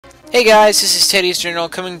Hey guys, this is Teddy's Journal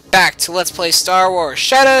coming back to Let's Play Star Wars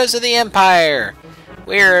Shadows of the Empire.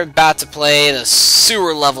 We're about to play the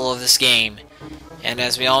sewer level of this game. And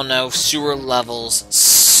as we all know, sewer levels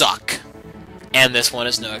suck. And this one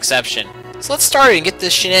is no exception. So let's start and get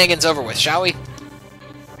this shenanigans over with, shall we?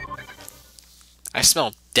 I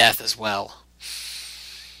smell death as well.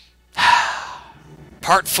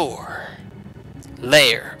 Part 4.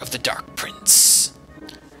 Lair of the Dark Prince.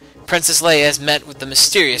 Princess Leia has met with the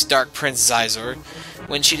mysterious Dark Prince Xizor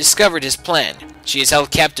when she discovered his plan. She is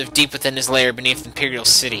held captive deep within his lair beneath Imperial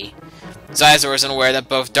City. Xizor is unaware that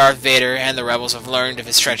both Darth Vader and the rebels have learned of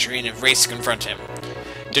his treachery and have raced to confront him.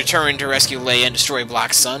 Determined to rescue Leia and destroy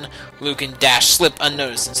Black Sun, Luke and Dash slip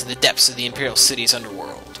unnoticed into the depths of the Imperial City's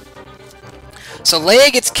underworld. So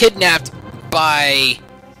Leia gets kidnapped by...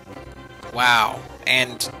 Wow.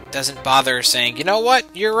 And doesn't bother saying, you know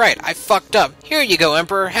what, you're right, I fucked up. Here you go,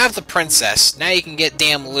 Emperor, have the princess. Now you can get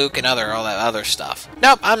damn Luke and all that other stuff.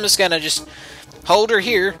 Nope, I'm just gonna hold her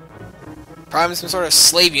here. Probably in some sort of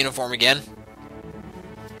slave uniform again.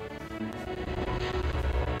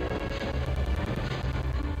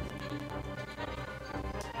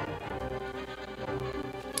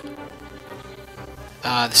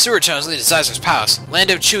 The sewer tunnels lead to Xizor's palace.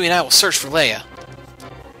 Lando, Chewie, and I will search for Leia.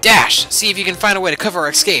 Dash! See if you can find a way to cover our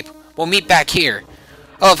escape. We'll meet back here.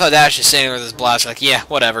 I love how Dash is standing with his blaster like, yeah,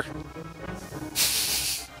 whatever.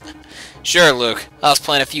 Sure, Luke. I'll just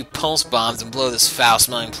plant a few pulse bombs and blow this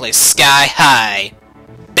foul-smelling place sky high.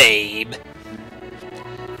 Babe.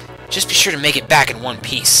 Just be sure to make it back in one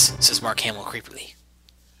piece, says Mark Hamill creepily.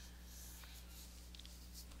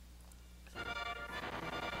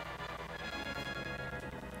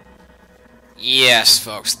 Yes,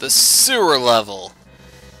 folks, the sewer level.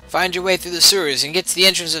 Find your way through the sewers and get to the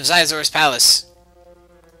entrance of Xizor's palace.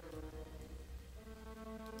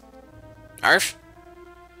 Arf?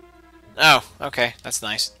 Oh, okay, that's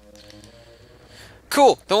nice.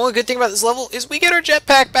 Cool, the only good thing about this level is we get our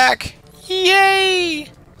jetpack back! Yay!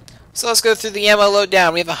 So let's go through the ammo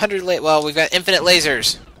loadown. We have 100 well, we've got infinite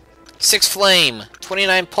lasers. 6 flame,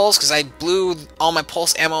 29 pulse, because I blew all my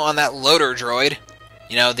pulse ammo on that loader droid.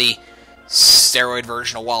 You know, the steroid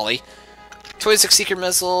version of Wally. 26 secret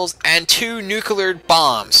missiles, and 2 nuclear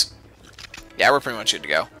bombs. Yeah, we're pretty much good to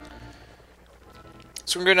go.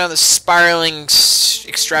 So we're going down the spiraling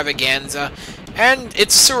extravaganza, and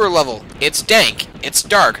it's sewer level. It's dank. It's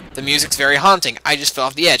dark. The music's very haunting. I just fell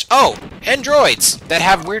off the edge. Oh, and droids that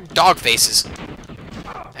have weird dog faces.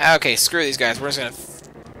 Okay, screw these guys. We're just going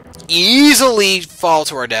to easily fall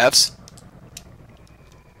to our deaths.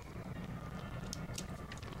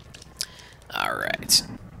 Alright.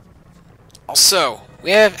 Also,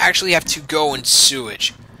 we actually have to go in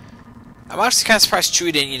sewage. I'm honestly kind of surprised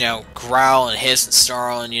Chewie didn't, growl and hiss and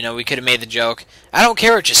snarl, and, we could have made the joke. I don't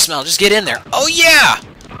care what you smell, just get in there. Oh, yeah!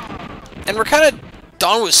 And we're kind of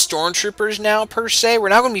done with stormtroopers now, per se. We're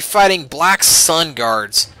now going to be fighting Black Sun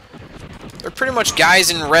guards. They're pretty much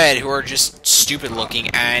guys in red who are just stupid-looking,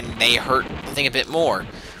 and they hurt the thing a bit more.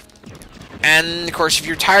 And, of course, if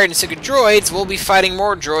you're tired and sick of droids, we'll be fighting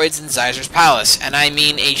more droids in Xizor's palace. And I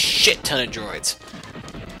mean a shit ton of droids.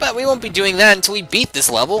 But we won't be doing that until we beat this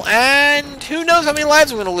level, and who knows how many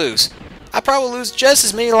lives we're going to lose. I'll probably lose just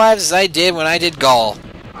as many lives as I did when I did Gaul.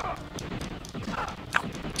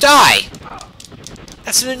 Die!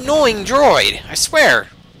 That's an annoying droid, I swear.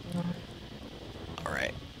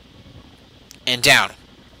 Alright. And down.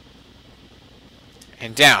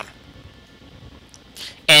 And down.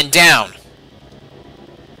 And down.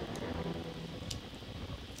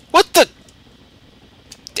 What the?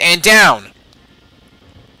 And down.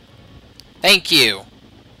 Thank you.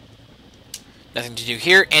 Nothing to do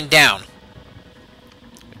here. And down.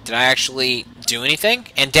 Did I actually do anything?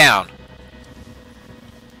 And down.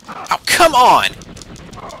 Oh, come on!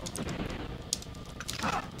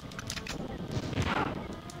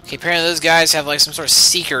 Okay, apparently those guys have like some sort of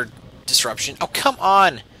seeker disruption. Oh, come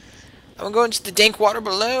on! I'm going to the dank water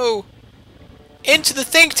below. Into the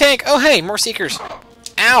think tank! Oh, hey, more seekers.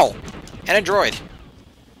 Ow! And a droid.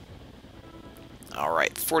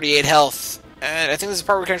 Alright, 48 health. And I think this is the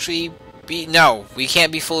part we can actually be... No, we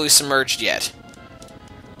can't be fully submerged yet.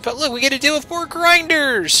 But look, we get to deal with more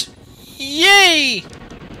grinders! Yay!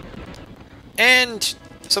 And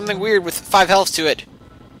something weird with 5 health to it.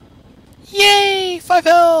 Yay! 5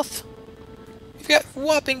 health! We've got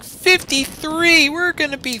whopping 53! We're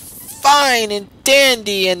gonna be fine and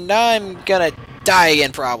dandy, and I'm gonna die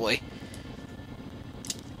again, probably.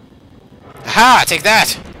 Aha! Take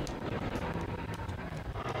that!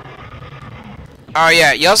 Oh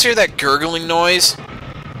yeah, you also hear that gurgling noise?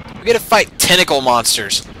 We gotta fight tentacle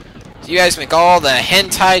monsters. So you guys make all the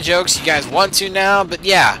hentai jokes you guys want to now, but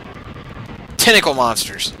yeah. Tentacle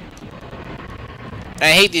monsters. And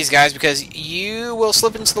I hate these guys because you will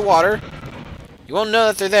slip into the water. You won't know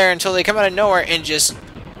that they're there until they come out of nowhere and just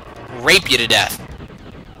rape you to death.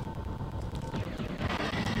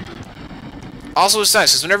 Also, it's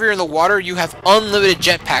nice because whenever you're in the water, you have unlimited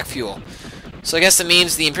jetpack fuel. So I guess that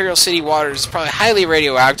means the Imperial City water is probably highly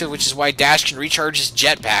radioactive, which is why Dash can recharge his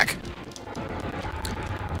jetpack.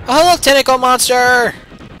 Oh, hello, Tentacle monster!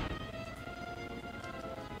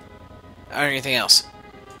 Or anything else.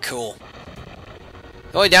 Cool.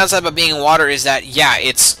 The only downside about being in water is that, yeah,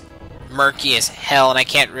 it's murky as hell, and I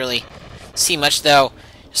can't really see much, though.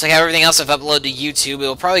 Just like everything else I've uploaded to YouTube,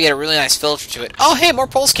 it'll probably get a really nice filter to it. Oh, hey, more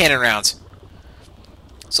pulse cannon rounds!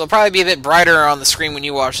 So it'll probably be a bit brighter on the screen when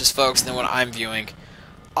you watch this, folks, than what I'm viewing.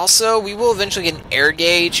 Also, we will eventually get an air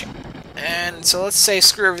gauge, and so let's say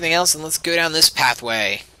screw everything else, and let's go down this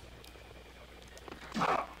pathway.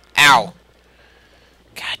 Ow.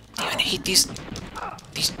 God damn, I hate these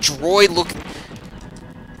droid look...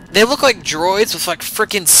 They look like droids with, like,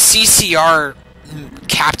 frickin' CCR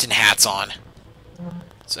captain hats on.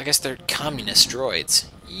 So I guess they're communist droids.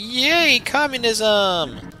 Yay,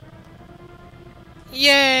 communism!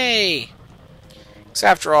 Yay! So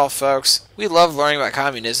after all, folks, we love learning about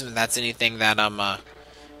communism, and that's anything that,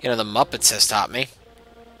 you know, the Muppets has taught me.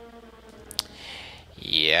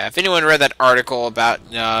 Yeah, if anyone read that article about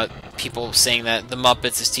people saying that the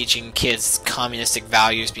Muppets is teaching kids communistic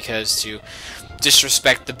values because to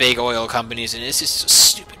disrespect the big oil companies, and it's just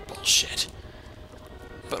stupid bullshit.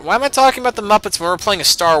 But why am I talking about the Muppets when we're playing a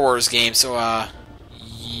Star Wars game? So,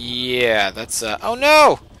 yeah, that's, oh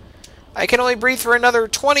no! I can only breathe for another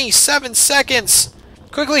 27 seconds!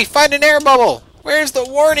 Quickly, find an air bubble! Where's the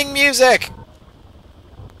warning music?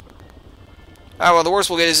 Oh, well, the worst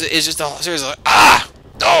we'll get is just a series of, ah!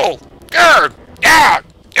 No! Grr! Ah!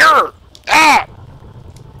 Grr! Ah!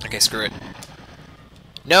 Okay, screw it.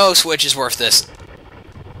 No switch is worth this.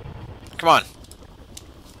 Come on.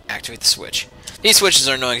 Activate the switch. These switches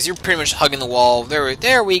are annoying because you're pretty much hugging the wall.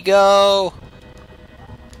 There we go!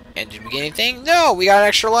 And did we get anything? No! We got an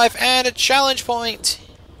extra life and a challenge point!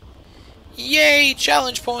 Yay!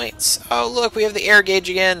 Challenge points! Oh, look, we have the air gauge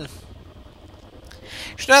again.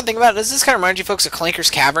 Actually, now that I think about it, does this kind of remind you folks of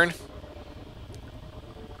Clanker's Cavern?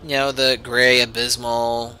 You know, the gray,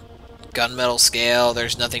 abysmal, gunmetal scale.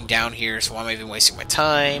 There's nothing down here, so why am I even wasting my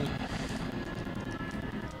time?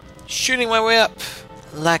 Shooting my way up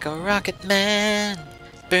like a rocket man,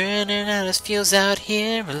 burning out his fuels out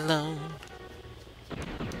here alone.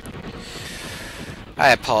 I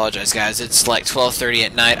apologize, guys. It's like 12:30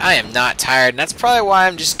 at night. I am not tired, and that's probably why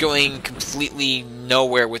I'm just going completely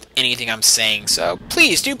nowhere with anything I'm saying. So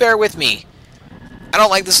please do bear with me. I don't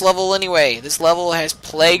like this level anyway. This level has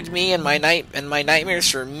plagued me and my nightmares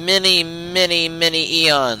for many, many, many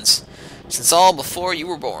eons, since all before you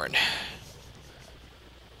were born.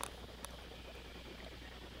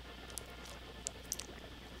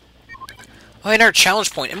 Oh, another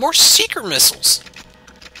challenge point and more secret missiles.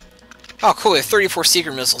 Oh, cool, we have 34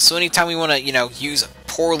 secret missiles, so anytime we want to, you know, use a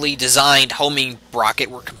poorly designed homing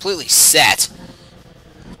rocket, we're completely set.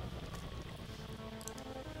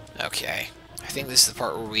 Okay, I think this is the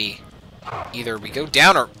part where either we go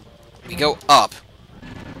down or we go up.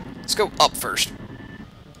 Let's go up first.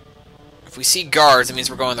 If we see guards, it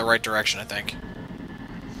means we're going in the right direction, I think.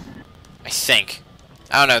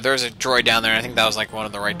 I don't know, there's a droid down there, and I think that was like one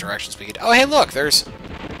of the right directions we could... Oh, hey, look, there's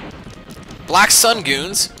Black Sun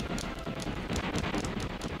Goons.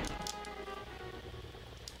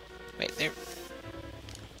 Wait,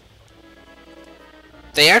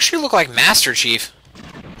 they actually look like Master Chief.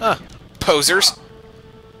 Huh. Posers.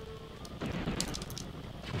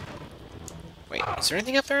 Wait, is there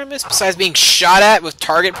anything up there I missed besides being shot at with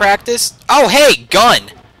target practice? Oh, hey,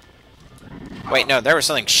 gun! Wait, no, there was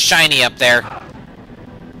something shiny up there.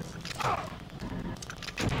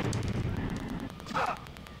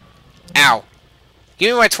 Ow.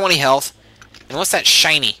 Give me my 20 health. And what's that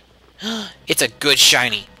shiny? It's a good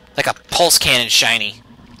shiny. Like a pulse cannon shiny.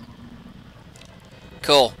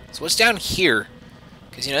 Cool. So what's down here?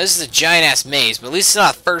 Because, you know, this is a giant-ass maze, but at least it's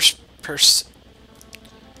not a first-person...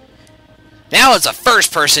 Now it's a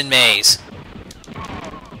first-person maze!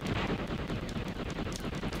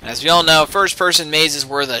 As we all know, first-person mazes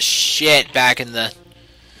were the shit back in the,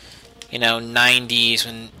 you know, 90s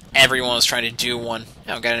when everyone was trying to do one.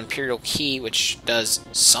 Now I've got an Imperial key, which does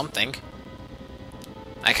something.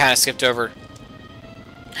 I kind of skipped over...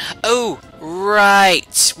 Oh,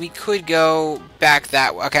 right! We could go back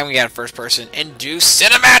that way. Okay, we got a first person and do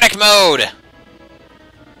cinematic mode!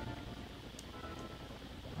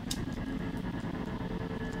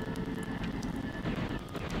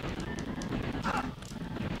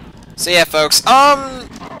 So yeah, folks.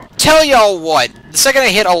 Tell y'all what. The second I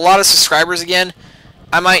hit a lot of subscribers again,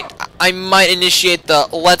 I might initiate the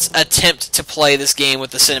let's attempt to play this game with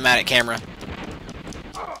the cinematic camera,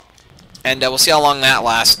 and we'll see how long that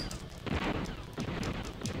lasts.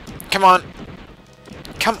 Come on.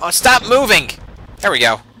 Come on, stop moving! There we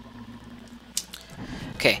go.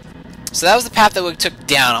 Okay, so that was the path that we took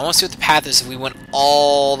down. I want to see what the path is if we went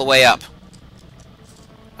all the way up.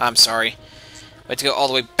 I'm sorry. We have to go all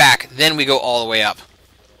the way back, then we go all the way up.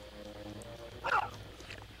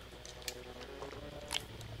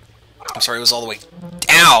 I'm sorry, it was all the way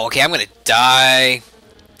down. Okay, I'm gonna die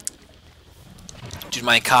due to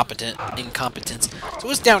my incompetence. So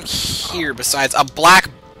what's down here besides a black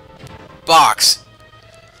box?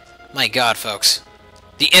 My God, folks.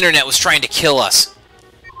 The internet was trying to kill us.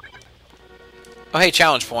 Oh, hey,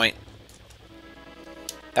 challenge point.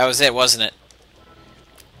 That was it, wasn't it?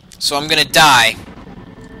 So I'm gonna die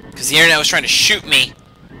because the internet was trying to shoot me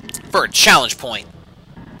for a challenge point.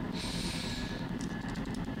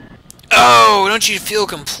 Oh, don't you feel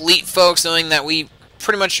complete, folks, knowing that we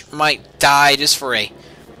pretty much might die just for a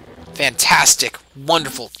fantastic,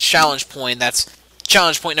 wonderful challenge point? That's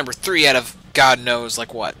challenge point number 3 out of God knows,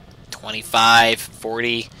 like what, 25,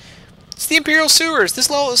 40? It's the Imperial Sewers.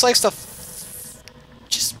 This level is like stuff.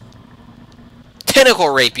 Just tentacle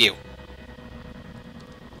rape you.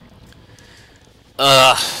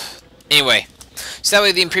 Anyway, so that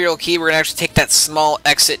way the Imperial Key, we're going to actually take that small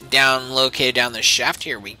exit down, located down the shaft.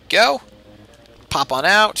 Here we go. Pop on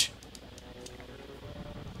out.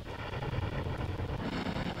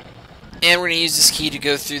 And we're going to use this key to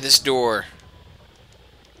go through this door.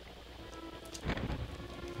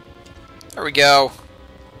 There we go.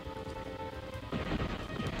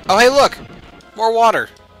 Oh, hey, look! More water.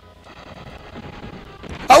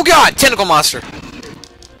 Oh, God! Tentacle monster!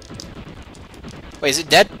 Wait, is it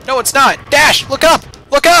dead? No, it's not! Dash! Look up!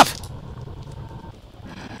 Look up!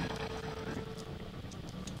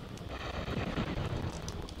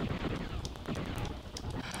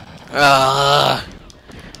 I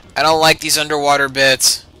don't like these underwater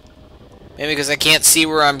bits. Maybe because I can't see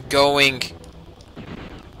where I'm going.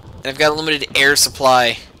 And I've got a limited air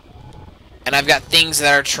supply. And I've got things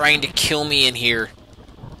that are trying to kill me in here.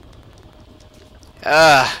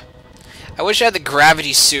 I wish I had the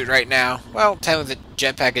gravity suit right now. Well, technically the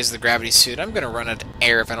jetpack is the gravity suit. I'm gonna run out of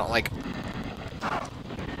air if I don't like...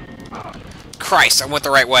 Christ, I went the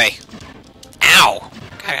right way. Ow!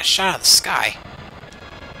 God, I got shot out of the sky.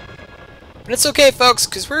 But it's okay, folks,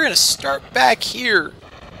 because we're gonna start back here.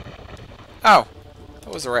 Oh,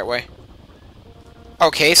 that was the right way.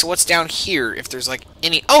 Okay, so what's down here? If there's like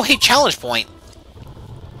any... Oh, hey, challenge point!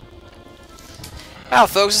 Wow,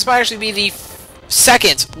 folks, this might actually be the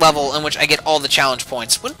second level in which I get all the challenge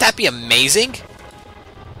points. Wouldn't that be amazing?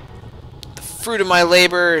 The fruit of my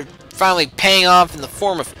labor finally paying off in the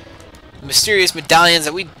form of mysterious medallions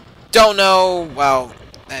that we don't know, well,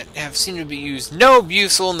 that have seemed to be used no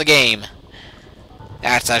useful in the game.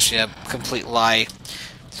 That's actually a complete lie.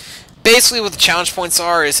 Basically what the challenge points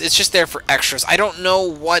are is it's just there for extras. I don't know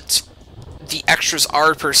what the extras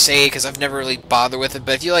are per se because I've never really bothered with it,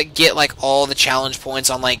 but if you like get like all the challenge points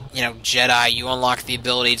on like, you know, Jedi, you unlock the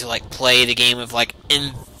ability to like play the game of like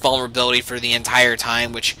invulnerability for the entire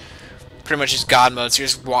time, which pretty much is God mode. So you're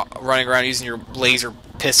just running around using your laser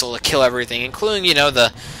pistol to kill everything, including, you know,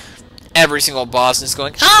 the every single boss and just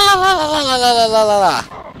going ah la la la la la la la la.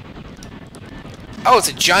 Oh, it's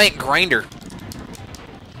a giant grinder.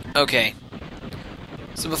 Okay.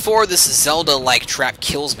 So before this Zelda-like trap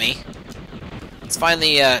kills me, let's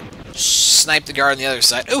finally snipe the guard on the other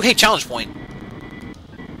side. Oh, hey, challenge point.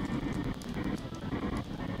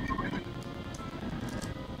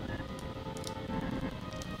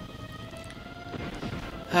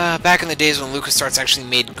 Back in the days when LucasArts actually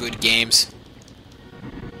made good games.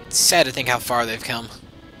 It's sad to think how far they've come.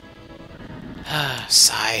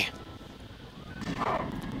 Sigh.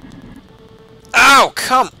 Oh,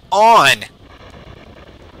 come on! You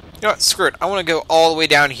know what? Screw it. I want to go all the way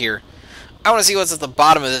down here. I want to see what's at the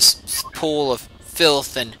bottom of this pool of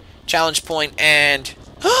filth and challenge point and...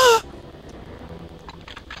 Come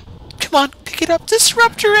on, pick it up.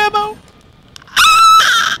 Disruptor ammo!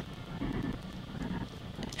 Ah!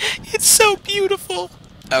 It's so beautiful!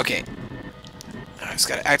 Okay. I just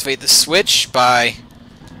gotta activate the switch by...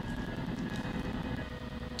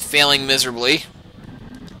 failing miserably.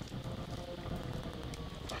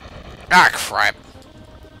 Ah, crap.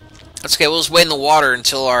 That's okay, we'll just wait in the water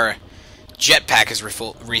until our jetpack is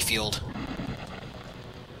refueled.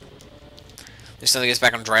 There's something gets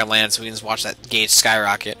back on dry land, so we can just watch that gauge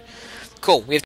skyrocket. Cool, we have